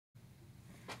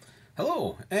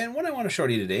Hello, and what I want to show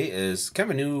you today is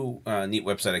kind of a new neat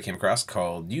website I came across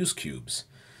called usecubes.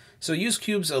 So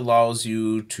usecubes allows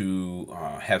you to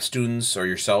have students or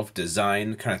yourself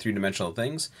design kind of three-dimensional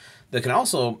things that can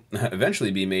also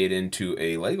eventually be made into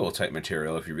a Lego type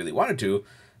material if you really wanted to.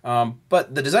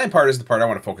 But the design part is the part I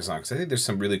want to focus on because I think there's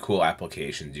some really cool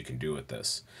applications you can do with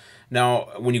this. Now,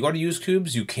 when you go to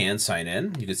usecubes, you can sign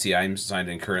in. You can see I'm signed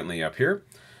in currently up here.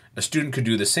 A student could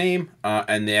do the same,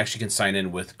 and they actually can sign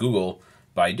in with Google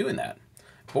by doing that.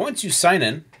 But once you sign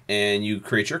in and you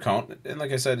create your account, and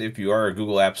like I said, if you are a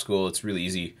Google App School, it's really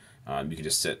easy. You can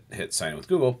just hit sign in with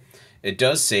Google. It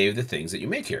does save the things that you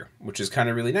make here, which is kind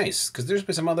of really nice because there's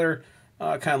been some other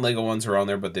kind of Lego ones around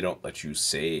there, but they don't let you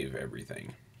save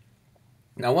everything.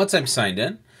 Now, once I'm signed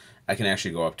in, I can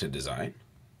actually go up to Design.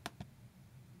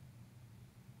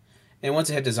 And once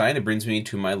I hit Design, it brings me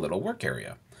to my little work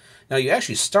area. Now, you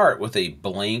actually start with a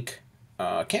blank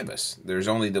canvas. There's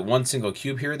only the one single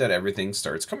cube here that everything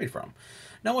starts coming from.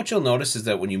 Now, what you'll notice is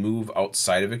that when you move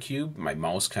outside of a cube, my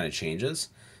mouse kind of changes.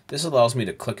 This allows me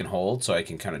to click and hold so I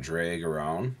can kind of drag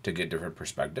around to get different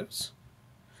perspectives.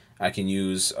 I can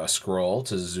use a scroll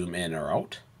to zoom in or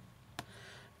out.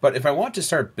 But if I want to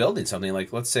start building something,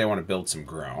 like let's say I want to build some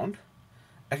ground,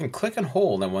 I can click and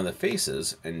hold on one of the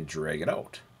faces and drag it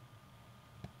out.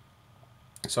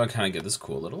 So I kind of get this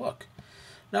cool little look.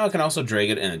 Now I can also drag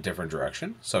it in a different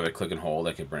direction. So if I click and hold,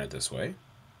 I can bring it this way.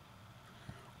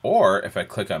 Or if I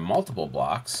click on multiple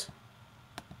blocks,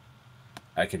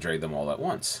 I can drag them all at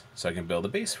once. So I can build a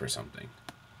base for something.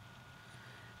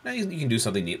 Now you can do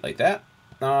something neat like that.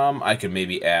 I could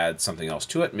maybe add something else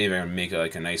to it. Maybe I can make it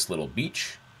like a nice little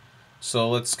beach. So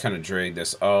let's kind of drag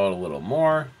this out a little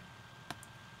more.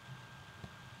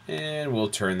 And we'll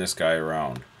turn this guy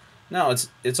around. Now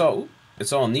it's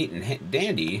all neat and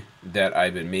dandy that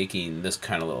I've been making this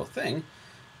kind of little thing,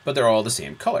 but they're all the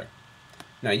same color.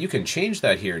 Now you can change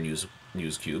that here in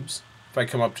use cubes. If I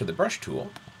come up to the brush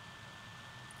tool,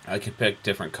 I can pick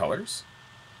different colors,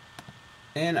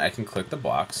 and I can click the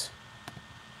blocks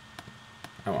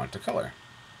I want to color.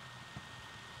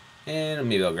 And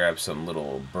maybe I'll grab some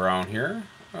little brown here.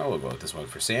 Oh, we'll go with this one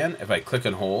for sand. If I click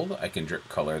and hold, I can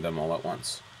color them all at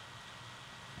once.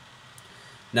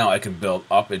 Now I can build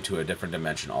up into a different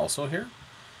dimension also here.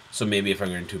 So maybe if I'm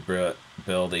going to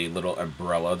build a little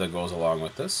umbrella that goes along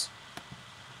with this,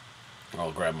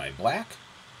 I'll grab my black.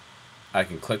 I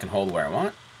can click and hold where I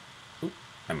want. Oop,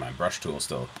 and my brush tool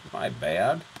still, my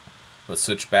bad. Let's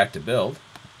switch back to build.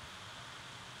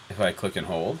 If I click and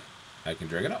hold, I can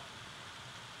drag it up.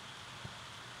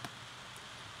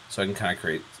 So I can kind of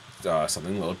create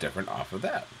something a little different off of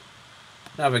that.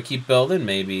 Now if I keep building,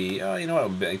 maybe, you know what, I'll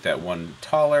make that one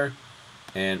taller,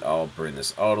 and I'll bring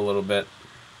this out a little bit.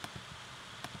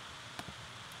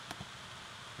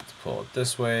 Let's pull it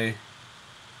this way.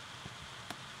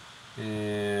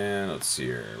 And let's see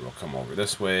here, we'll come over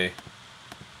this way,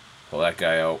 pull that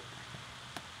guy out.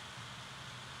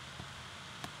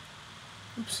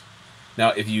 Oops. Now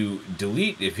if you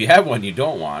have one you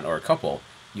don't want, or a couple,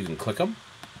 you can click them.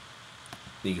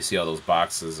 You can see all those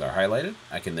boxes are highlighted.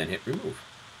 I can then hit remove.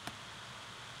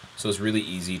 So it's really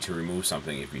easy to remove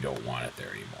something if you don't want it there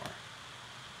anymore.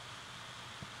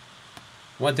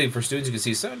 One thing for students, you can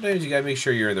see sometimes you gotta make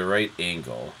sure you're at the right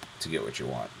angle to get what you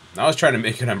want. Now I was trying to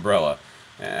make an umbrella,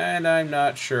 and I'm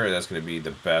not sure that's gonna be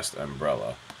the best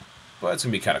umbrella, but it's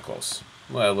gonna be kind of close.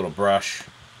 We'll add a little brush.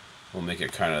 We'll make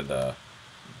it kind of the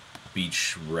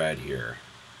beach red here.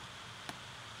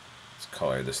 Let's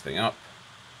color this thing up.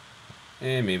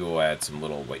 And maybe we'll add some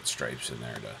little white stripes in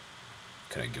there to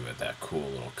kind of give it that cool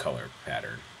little color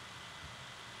pattern.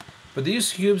 But the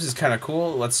use of cubes is kind of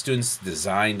cool. It lets students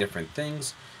design different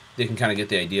things. They can kind of get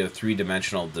the idea of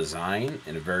three-dimensional design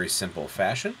in a very simple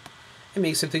fashion. It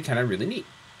makes something kind of really neat.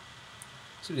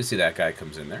 So you can see that guy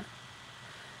comes in there.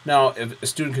 Now, if a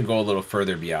student can go a little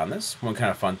further beyond this, one kind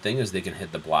of fun thing is they can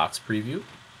hit the blocks preview.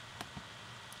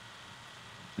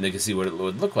 And they can see what it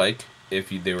would look like if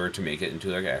they were to make it into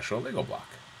like an actual Lego block.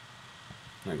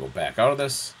 I'm going to go back out of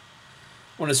this.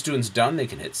 When a student's done, they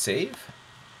can hit save.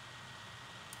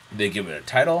 They give it a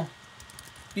title,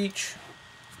 beach.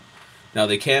 Now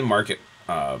they can mark it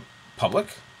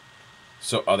public,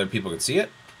 so other people can see it.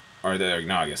 Or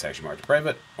no, I guess actually mark it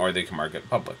private, or they can mark it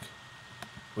public.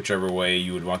 Whichever way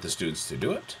you would want the students to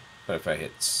do it. But if I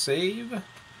hit save,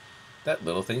 that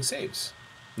little thing saves.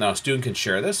 Now a student can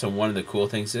share this, and one of the cool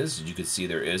things is you can see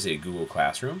there is a Google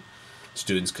Classroom.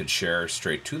 Students could share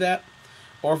straight to that.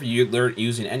 Or if you're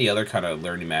using any other kind of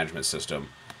learning management system,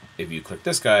 if you click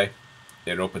this guy,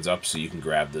 it opens up so you can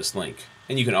grab this link.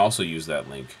 And you can also use that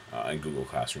link in Google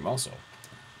Classroom also.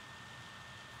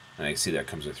 And I can see that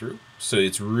comes through. So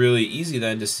it's really easy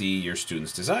then to see your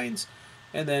students' designs,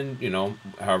 and then,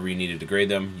 however you needed to grade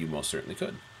them, you most certainly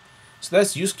could. So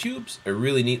that's usecubes, a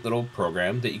really neat little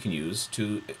program that you can use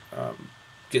to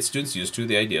get students used to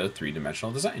the idea of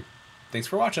three-dimensional design. Thanks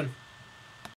for watching.